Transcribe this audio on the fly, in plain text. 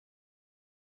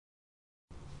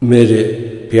मेरे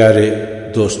प्यारे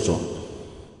दोस्तों,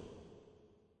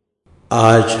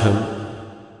 आज हम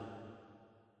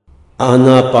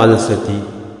आनापानसति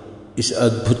इस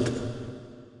अद्भुत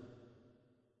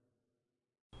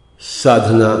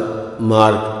साधना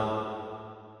मार्ग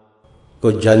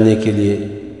को जानने के लिए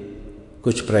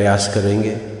कुछ प्रयास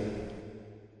करेंगे।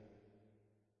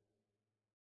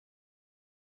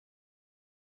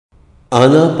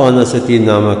 आनापानसति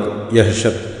नामक यह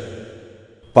शब्द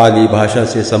पाली भाषा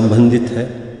से संबंधित है।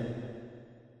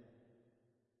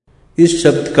 इस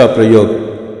शब्द का प्रयोग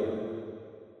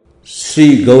श्री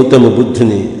गौतम बुद्ध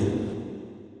ने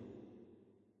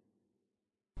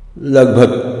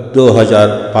लगभग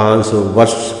 2500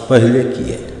 वर्ष पहले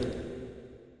किए।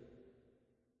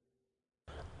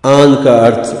 आन का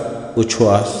अर्थ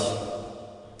उच्छ्वास,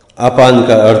 अपान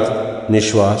का अर्थ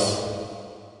निश्वास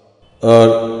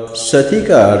और सति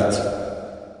का अर्थ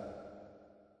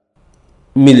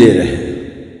मिले रहे,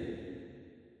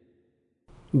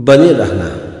 बने रहना।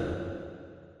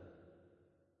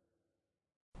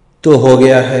 तो हो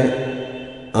गया है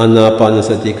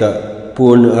आनापानसति का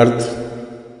पूर्ण अर्थ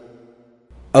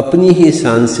अपनी ही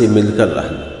सांस से मिलकर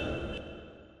रहना,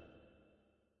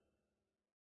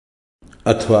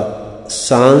 अथवा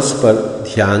सांस पर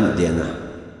ध्यान देना।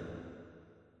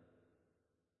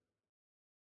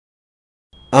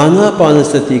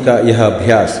 आनापानसति का यह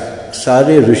अभ्यास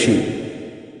सारे ऋषि,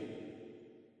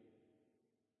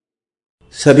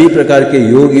 सभी प्रकार के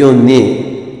योगियों ने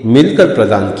मिलकर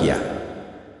प्रदान किया।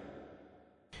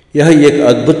 यह एक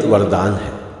अद्भुत वरदान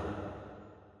है।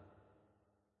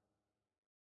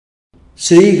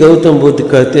 श्री गौतम बुद्ध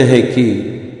कहते हैं कि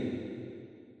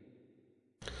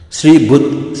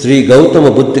श्री गौतम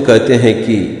बुद्ध कहते हैं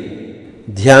कि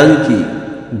ध्यान की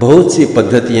बहुत सी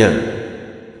पद्धतियां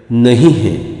नहीं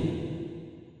हैं,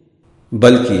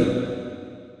 बल्कि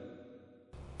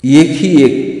एक ही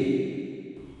एक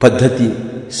पद्धति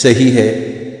सही है,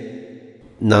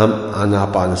 नाम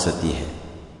आनापानसति है।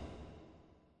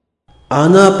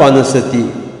 आनापानसति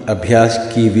अभ्यास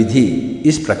की विधि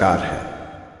इस प्रकार है।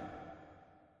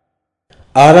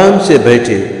 आराम से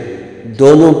बैठे,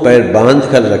 दोनों पैर बांध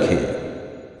कर रखे,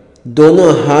 दोनों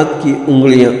हाथ की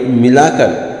उंगलियां मिलाकर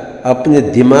अपने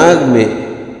दिमाग में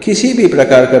किसी भी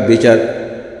प्रकार का विचार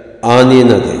आने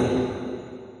न दें।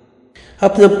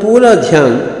 अपना पूरा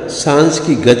ध्यान सांस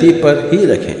की गति पर ही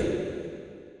रखें।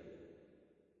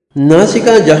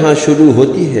 नासिका जहां शुरू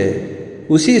होती है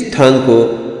उसी स्थान को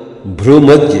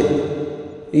भ्रूमध्य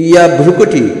या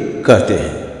भ्रुकुटी कहते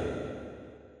हैं।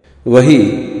 वही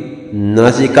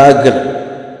नासिकाग्र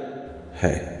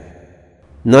है।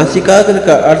 नासिकाग्र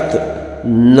का अर्थ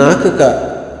नाक का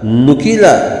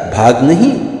नुकीला भाग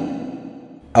नहीं।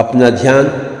 अपना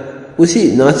ध्यान उसी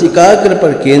नासिकाग्र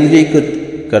पर केंद्रीकृत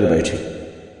कर बैठे।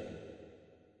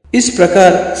 इस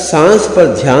प्रकार सांस पर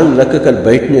ध्यान रखकर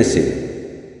बैठने से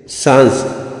सांस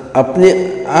अपने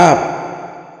आप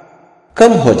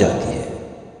कम हो जाती है।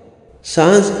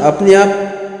 सांस अपने आप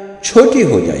छोटी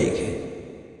हो जाएगी।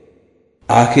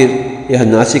 आखिर यह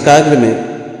नासिकाग्र में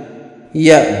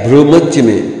या भ्रूमध्य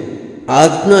में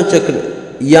आज्ञा चक्र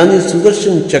यानी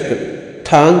सुदर्शन चक्र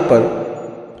स्थान पर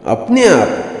अपने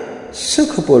आप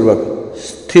सुखपूर्वक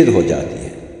स्थिर हो जाती है।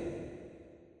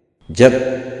 जब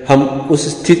हम उस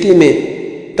स्थिति में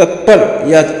तत्पर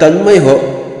या तन्मय हो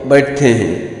बैठते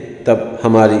हैं, तब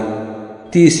हमारी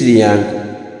तीसरी आंख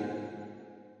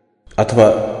अथवा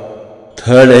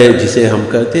थर्ड आई जिसे हम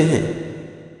कहते हैं,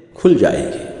 खुल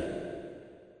जाएगी।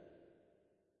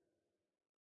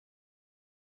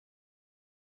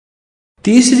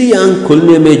 तीसरी आंख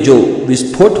खुलने में जो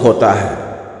विस्फोट होता है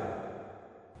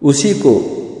उसी को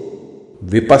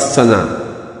विपस्सना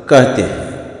कहते हैं।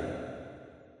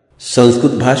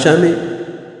 संस्कृत भाषा में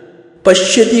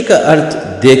पश्यति का अर्थ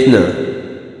देखना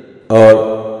और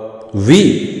वि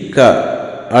का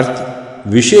अर्थ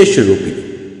विशेष रूपी।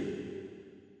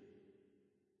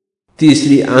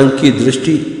 तीसरी आंख की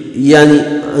दृष्टि यानी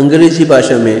अंग्रेजी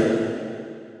भाषा में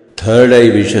थर्ड आई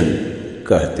विजन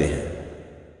कहते हैं।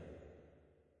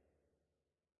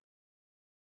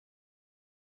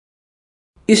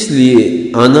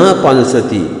 इसलिए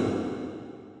आनापानसति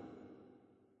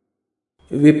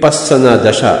विपस्सना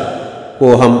दशा को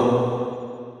हम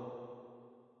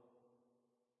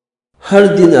हर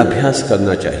दिन अभ्यास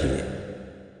करना चाहिए।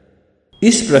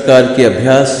 इस प्रकार के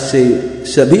अभ्यास से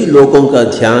सभी लोगों का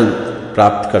ध्यान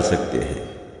प्राप्त कर सकते हैं।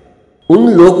 उन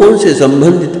लोगों से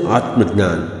संबंधित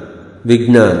आत्मज्ञान,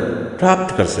 विज्ञान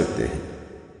प्राप्त कर सकते हैं।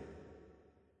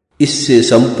 इससे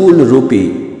संपूर्ण रूपी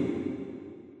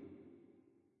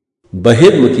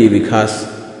बहिर्मुखी विकास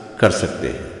कर सकते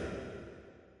हैं।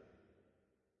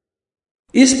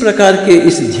 इस प्रकार के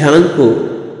इस ध्यान को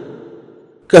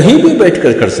कहीं भी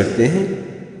बैठकर कर सकते हैं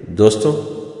दोस्तों,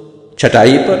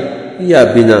 चटाई पर या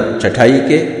बिना चटाई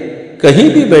के कहीं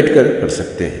भी बैठकर कर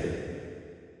सकते हैं।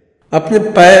 अपने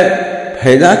पैर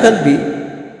फैलाकर भी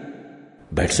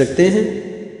बैठ सकते हैं।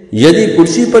 यदि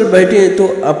कुर्सी पर बैठे तो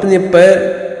अपने पैर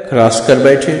क्रॉस कर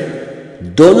बैठें,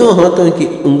 दोनों हाथों की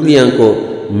उंगलियों को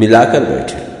मिलाकर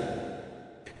बैठें।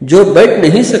 जो बैठ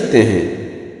नहीं सकते हैं,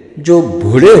 जो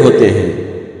बूढ़े होते हैं,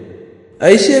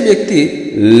 ऐसे व्यक्ति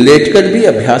लेटकर भी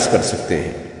अभ्यास कर सकते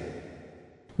हैं।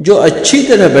 जो अच्छी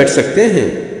तरह बैठ सकते हैं,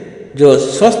 जो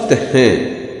स्वस्थ हैं,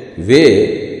 वे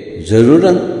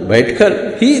जरूरन बैठकर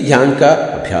ही ध्यान का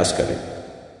अभ्यास करें।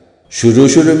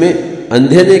 शुरू में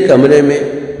अंधेरे कमरे में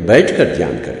बैठकर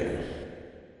ध्यान करें।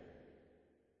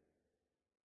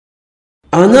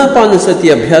 आनापानसति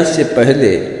अभ्यास से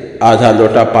पहले आधा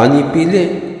लोटा पानी पी लें,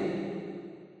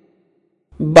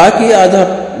 बाकी आधा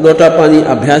लोटा पानी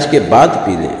अभ्यास के बाद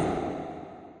पी लें।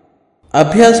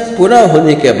 अभ्यास पूरा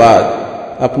होने के बाद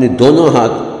अपने दोनों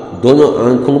हाथ दोनों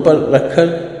आंखों पर रखकर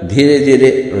धीरे धीरे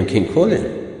आंखें खोलें।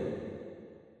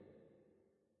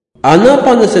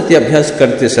 आनापानसति अभ्यास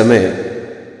करते समय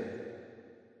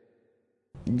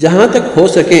जहां तक हो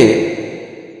सके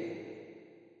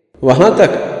वहां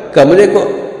तक कमरे को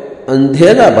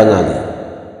अंधेरा बना लें।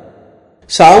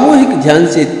 सामूहिक ध्यान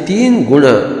से 3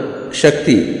 गुना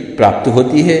शक्ति प्राप्त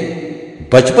होती है।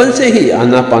 बचपन से ही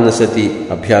आनापानसति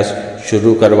अभ्यास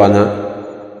शुरू करवाना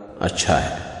अच्छा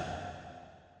है।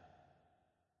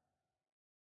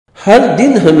 हर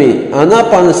दिन हमें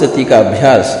आनापानसति का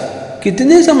अभ्यास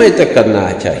कितने समय तक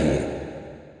करना चाहिए?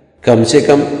 कम से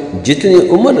कम जितनी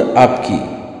उम्र आपकी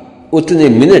उतने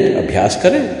मिनट अभ्यास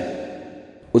करें।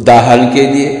 उदाहरण के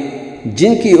लिए,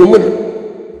 जिनकी उम्र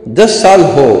 10 साल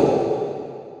हो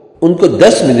उनको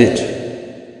 10 मिनट,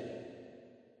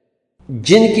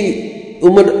 जिनकी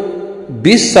उम्र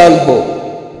 20 साल हो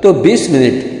तो 20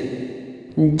 मिनट,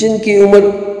 जिनकी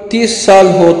उम्र 30 साल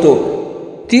हो तो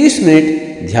 30 मिनट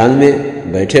ध्यान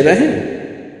में बैठे रहें।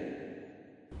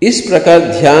 इस प्रकार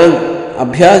ध्यान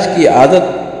अभ्यास की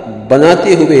आदत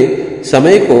बनाते हुए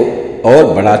समय को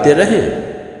और बढ़ाते रहें।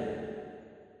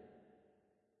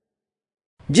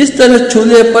 जिस तरह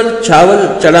चूल्हे पर चावल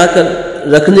चढ़ाकर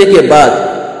रखने के बाद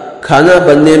खाना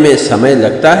बनने में समय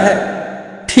लगता है,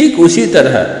 ठीक उसी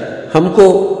तरह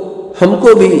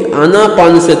हमको भी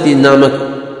आनापानसति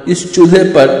नामक इस चूल्हे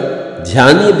पर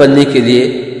ध्यानी बनने के लिए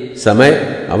समय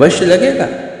अवश्य लगेगा।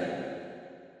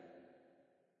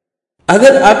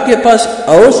 अगर आपके पास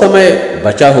और समय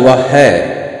बचा हुआ है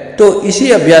तो इसी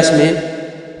अभ्यास में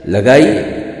लगाइए।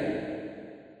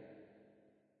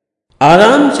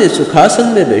 आराम से सुखासन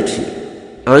में बैठिए,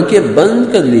 आंखें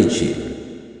बंद कर लीजिए।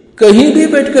 कहीं भी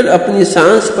बैठकर अपनी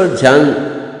सांस पर ध्यान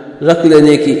रख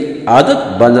लेने की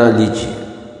आदत बना लीजिए।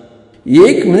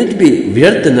 1 मिनट भी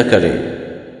व्यर्थ न करें।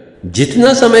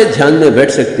 जितना समय ध्यान में बैठ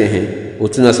सकते हैं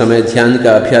उतना समय ध्यान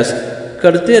का अभ्यास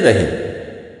करते रहें।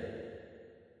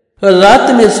 रात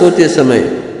में सोते समय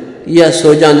या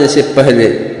सो जाने से पहले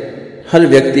हर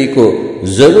व्यक्ति को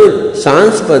जरूर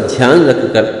सांस पर ध्यान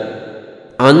रखकर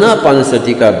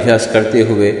आनापानसति का अभ्यास करते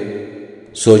हुए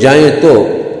सो जाएं तो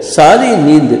सारी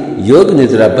नींद योग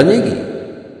निद्रा बनेगी।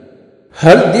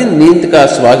 हर दिन नींद का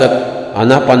स्वागत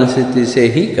आनापानसति से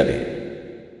ही करें।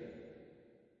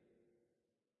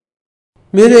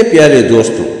 मेरे प्यारे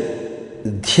दोस्तों,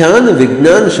 ध्यान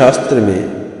विज्ञान शास्त्र में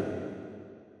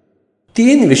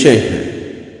 3 विषय हैं।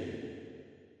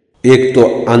 एक तो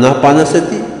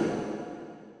आनापानसति,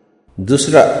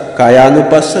 दूसरा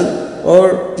कायानुपासन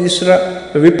और तीसरा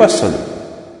विपस्सना।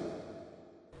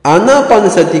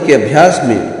 आनापानसति के अभ्यास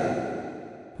में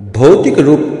भौतिक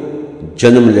रूप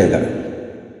जन्म लेगा,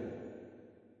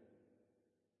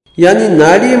 यानी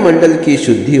नाड़ी मंडल की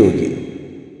शुद्धि होगी।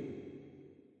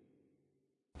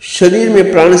 शरीर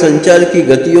में प्राण संचार की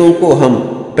गतियों को हम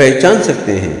पहचान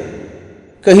सकते हैं।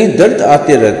 कहीं दर्द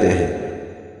आते रहते हैं,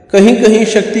 कहीं कहीं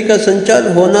शक्ति का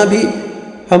संचार होना भी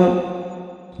हम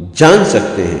जान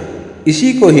सकते हैं।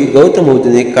 इसी को ही गौतम बुद्ध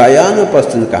ने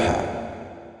कायानुपासन कहा।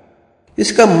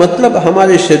 इसका मतलब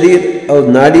हमारे शरीर और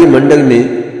नाड़ी मंडल में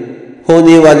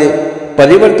होने वाले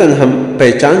परिवर्तन हम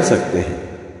पहचान सकते हैं।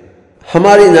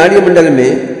 हमारी नाड़ी मंडल में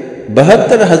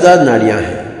 72,000 नाड़ियां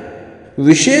हैं।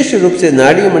 विशेष रूप से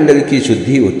नाड़ी मंडल की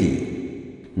शुद्धि होती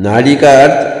है। नाड़ी का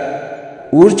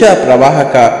अर्थ ऊर्जा प्रवाह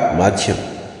का माध्यम।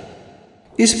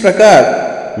 इस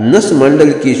प्रकार नस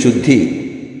मंडल की शुद्धि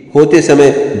होते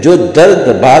समय जो दर्द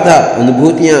बाधा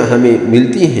अनुभूतियां हमें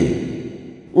मिलती हैं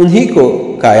उन्हीं को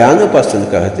कायानुपासन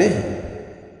कहते हैं।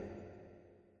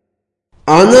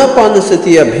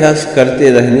 आनापानसति अभ्यास करते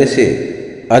रहने से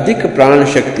अधिक प्राण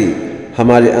शक्ति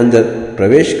हमारे अंदर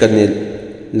प्रवेश करने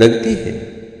लगती है।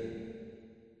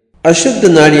 अशुद्ध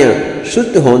नाड़ियां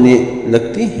शुद्ध होने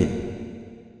लगती हैं।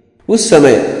 उस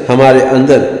समय हमारे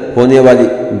अंदर होने वाली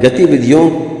गतिविधियों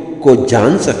को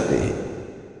जान सकते हैं।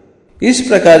 इस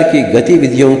प्रकार की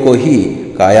गतिविधियों को ही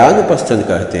कायानुपस्थन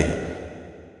कहते हैं।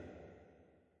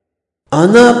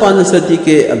 आनापानसति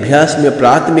के अभ्यास में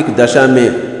प्राथमिक दशा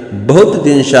में बहुत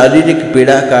दिन शारीरिक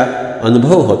पीड़ा का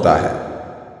अनुभव होता है।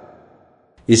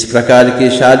 इस प्रकार की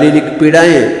शारीरिक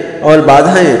पीड़ाएं और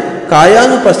बाधाएं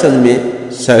कायानुपस्थन में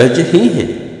सहज ही हैं।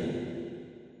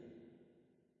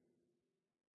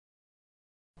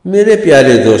 मेरे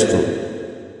प्यारे दोस्तों,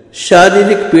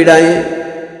 शारीरिक पीड़ाएं,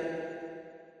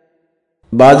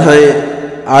 बाधाएं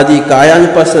आदि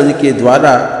कायानुपस्थन के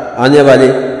द्वारा आने वाली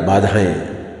बाधाएं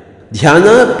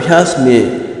ध्यानाभ्यास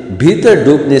में भीतर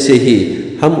डूबने से ही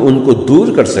हम उनको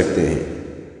दूर कर सकते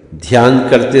हैं। ध्यान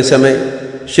करते समय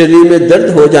शरीर में दर्द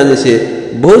हो जाने से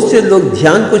बहुत से लोग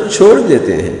ध्यान को छोड़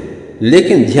देते हैं,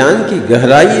 लेकिन ध्यान की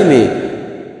गहराई में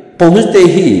पहुंचते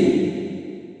ही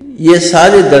ये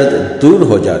सारे दर्द दूर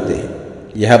हो जाते हैं।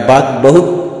 यह बात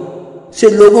बहुत से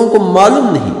लोगों को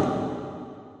मालूम नहीं।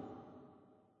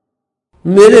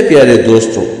 मेरे प्यारे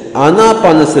दोस्तों,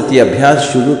 आनापानसति अभ्यास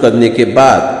शुरू करने के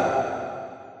बाद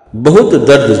बहुत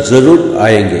दर्द जरूर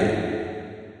आएंगे।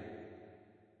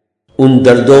 उन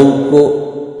दर्दों को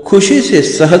खुशी से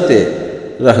सहते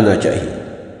रहना चाहिए।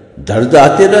 दर्द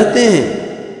आते रहते हैं,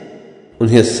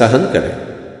 उन्हें सहन करें।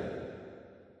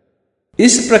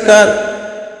 इस प्रकार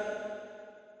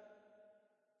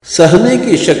सहने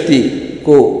की शक्ति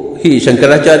को ही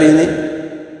शंकराचार्य ने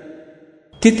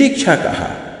तितिक्षा कहा।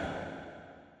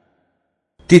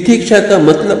 तितिक्षा का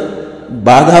मतलब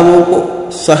बाधाओं को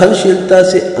सहनशीलता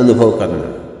से अनुभव करना।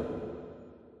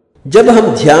 जब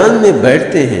हम ध्यान में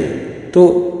बैठते हैं तो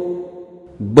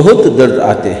बहुत दर्द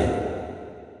आते हैं।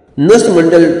 नस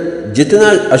मंडल जितना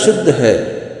अशुद्ध है,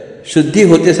 शुद्धि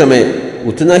होते समय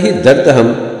उतना ही दर्द हम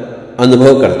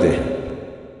अनुभव करते हैं।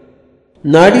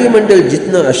 नाड़ी मंडल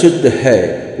जितना अशुद्ध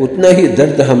है, उतना ही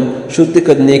दर्द हम शुद्ध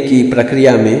करने की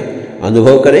प्रक्रिया में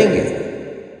अनुभव करेंगे।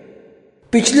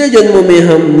 पिछले जन्मों में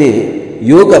हमने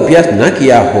योग अभ्यास न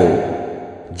किया हो,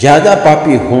 ज्यादा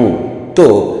पापी हों,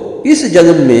 तो इस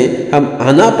जन्म में हम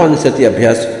आनापानसति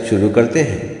अभ्यास शुरू करते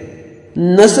हैं।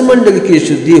 नस मंडल की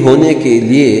शुद्धि होने के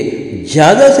लिए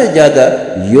ज्यादा से ज्यादा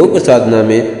योग साधना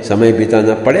में समय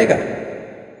बिताना पड़ेगा।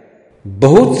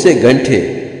 बहुत से घंटे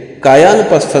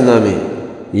कायानुपस्थना में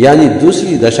यानी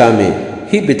दूसरी दशा में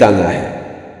ही बिताना है।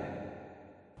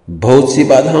 बहुत सी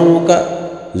बाधाओं का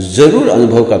जरूर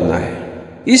अनुभव करना है।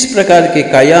 इस प्रकार के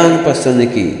कायानुपस्थन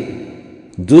की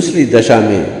दूसरी दशा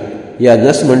में या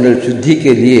नस मंडल शुद्धि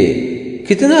के लिए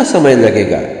कितना समय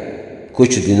लगेगा?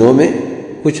 कुछ दिनों में,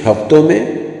 कुछ हफ्तों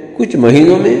में, कुछ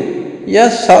महीनों में या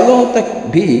सालों तक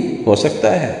भी हो सकता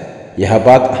है। यह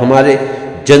बात हमारे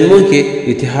जन्मों के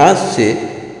इतिहास से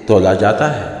तोला जाता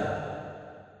है।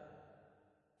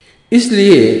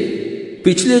 इसलिए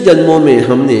पिछले जन्मों में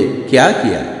हमने क्या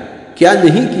किया, क्या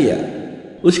नहीं किया,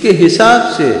 उसके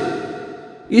हिसाब से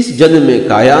इस जन्म में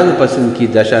कायानुपस्थन की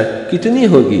दशा कितनी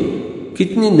होगी,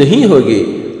 कितनी नहीं होगी,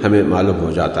 हमें मालूम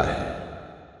हो जाता है।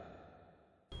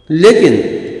 लेकिन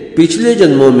पिछले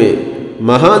जन्मों में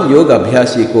महान योग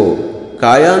अभ्यासी को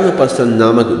कायानुपस्थन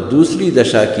नामक दूसरी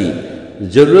दशा की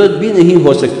जरूरत भी नहीं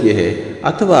हो सकती है,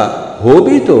 अथवा हो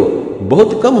भी तो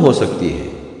बहुत कम हो सकती है।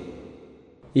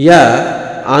 या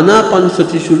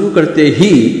आनापानसति शुरू करते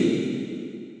ही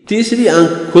तीसरी आंख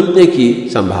खुलने की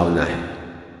संभावना है,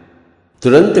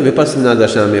 तुरंत विपश्यना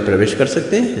दशा में प्रवेश कर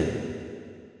सकते हैं।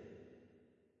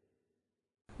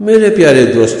 मेरे प्यारे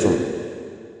दोस्तों,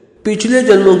 पिछले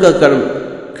जन्मों का कर्म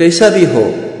कैसा भी हो,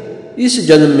 इस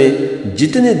जन्म में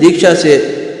जितने दीक्षा से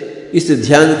इस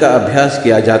ध्यान का अभ्यास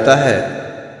किया जाता है,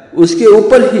 उसके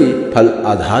ऊपर ही फल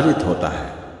आधारित होता है।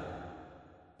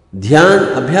 ध्यान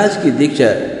अभ्यास की दीक्षा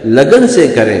लगन से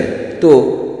करें तो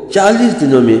 40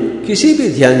 दिनों में किसी भी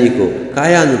ध्यानी को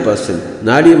कायानुपस्थन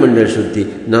नाड़ी मंडल शुद्धि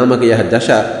नामक यह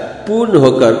दशा पूर्ण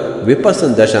होकर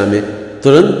विपश्यना दशा में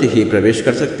तुरंत ही प्रवेश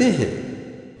कर सकते हैं।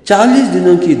 40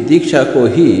 दिनों की दीक्षा को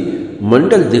ही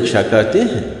मंडल दीक्षा कहते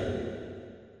हैं।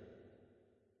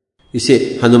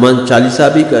 इसे हनुमान चालीसा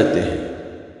भी कहते हैं।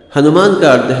 हनुमान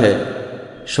का अर्थ है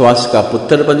श्वास का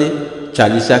पुत्र बने,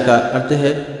 चालीसा का अर्थ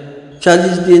है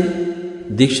 40 दिन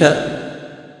दीक्षा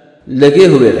लगे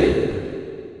हुए रहे।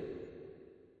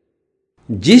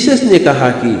 जीसस ने कहा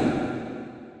कि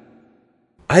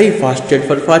आई फास्टेड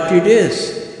फॉर 40 डेज।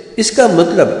 इसका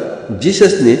मतलब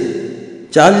जीसस ने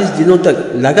 40 दिनों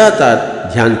तक लगातार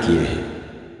ध्यान किए हैं।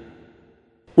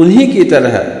 उन्हीं की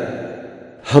तरह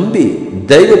हम भी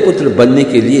दैव पुत्र बनने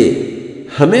के लिए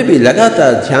हमें भी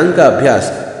लगातार ध्यान का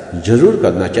अभ्यास जरूर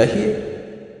करना चाहिए।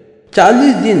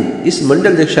 40 दिन इस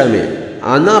मंडल दीक्षा में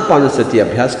आनापानसति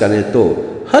अभ्यास करें तो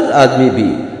हर आदमी भी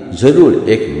जरूर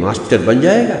एक मास्टर बन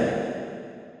जाएगा।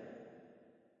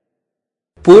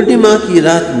 पूर्णिमा की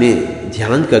रात में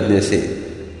ध्यान करने से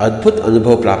अद्भुत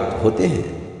अनुभव प्राप्त होते हैं।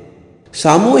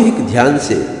 सामूहिक ध्यान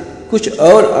से कुछ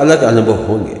और अलग अनुभव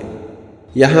होंगे।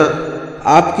 यहाँ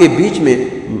आपके बीच में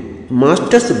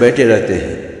मास्टर्स बैठे रहते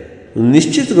हैं।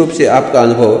 निश्चित रूप से आपका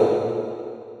अनुभव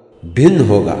भिन्न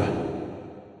होगा।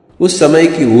 उस समय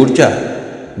की ऊर्जा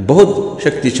बहुत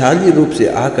शक्तिशाली रूप से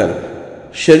आकर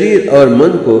शरीर और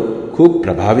मन को खूब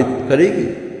प्रभावित करेगी।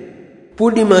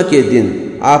 पूर्णिमा के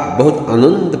दिन आप बहुत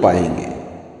आनंद पाएंगे।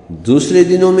 दूसरे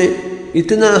दिनों में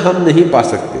इतना हम नहीं पा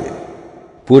सकते।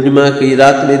 पूर्णिमा की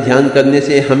रात में ध्यान करने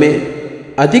से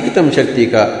हमें अधिकतम शक्ति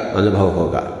का अनुभव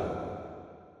होगा।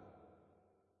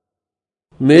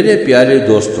 मेरे प्यारे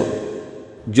दोस्तों,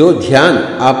 जो ध्यान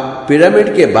आप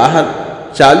पिरामिड के बाहर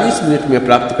 40 मिनट में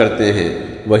प्राप्त करते हैं,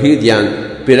 वही ध्यान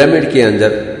पिरामिड के अंदर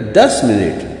 10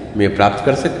 मिनट में प्राप्त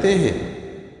कर सकते हैं।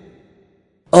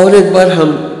 और एक बार हम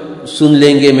सुन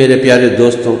लेंगे मेरे प्यारे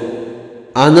दोस्तों,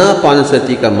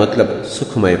 आनापानसति का मतलब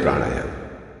सुखमय प्राणायाम।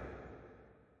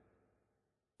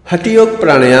 हठयोग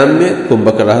प्राणायाम में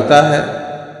कुंभक रहता है।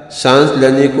 सांस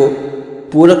लेने को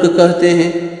पूरक कहते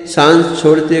हैं, सांस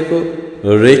छोड़ने को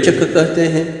रेचक कहते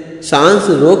हैं, सांस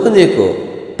रोकने को,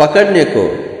 पकड़ने को,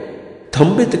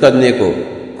 थंबित करने को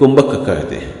कुंभक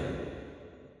कहते हैं।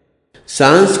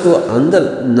 सांस को अंदर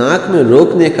नाक में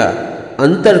रोकने का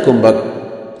अंतर कुंभक,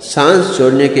 सांस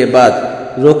छोड़ने के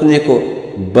बाद रोकने को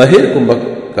बहिर्कुंभक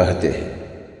कहते हैं।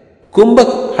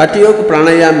 कुंभक हठयोग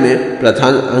प्राणायाम में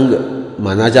प्रधान अंग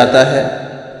माना जाता है,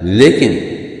 लेकिन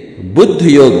बुद्ध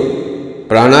योग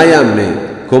प्राणायाम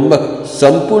में कुंभक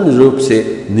संपूर्ण रूप से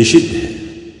निषिद्ध है।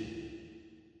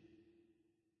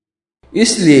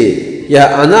 इसलिए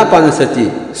यह आनापानसति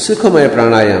सुखमय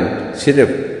प्राणायाम सिर्फ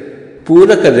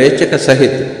पूरक रेचक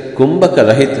सहित कुंभक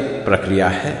रहित प्रक्रिया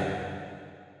है।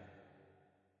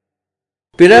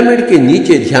 पिरामिड के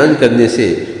नीचे ध्यान करने से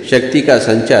शक्ति का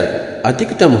संचार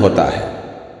अधिकतम होता है।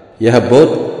 यह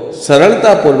बहुत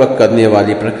सरलता पूर्वक करने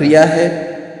वाली प्रक्रिया है,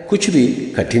 कुछ भी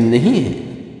कठिन नहीं है।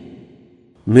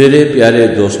 मेरे प्यारे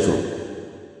दोस्तों,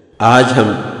 आज हम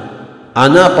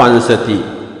आनापानसति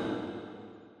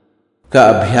का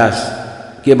अभ्यास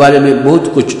के बारे में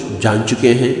बहुत कुछ जान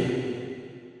चुके हैं।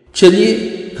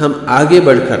 चलिए हम आगे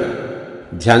बढ़कर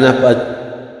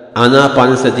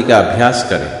आनापानसति का अभ्यास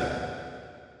करें।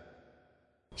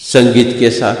 संगीत के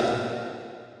साथ,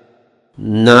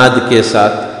 नाद के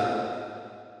साथ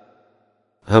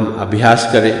हम अभ्यास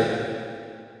करें।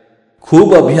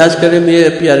 खूब अभ्यास करें मेरे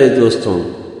प्यारे दोस्तों।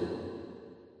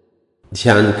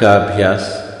 ध्यान का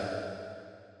अभ्यास,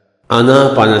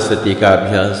 आनापानसति का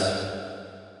अभ्यास,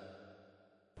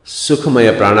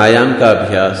 सुखमय प्राणायाम का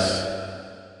अभ्यास।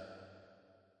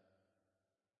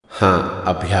 हाँ,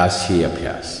 अभ्यास ही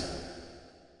अभ्यास,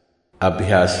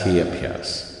 अभ्यास ही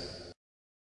अभ्यास।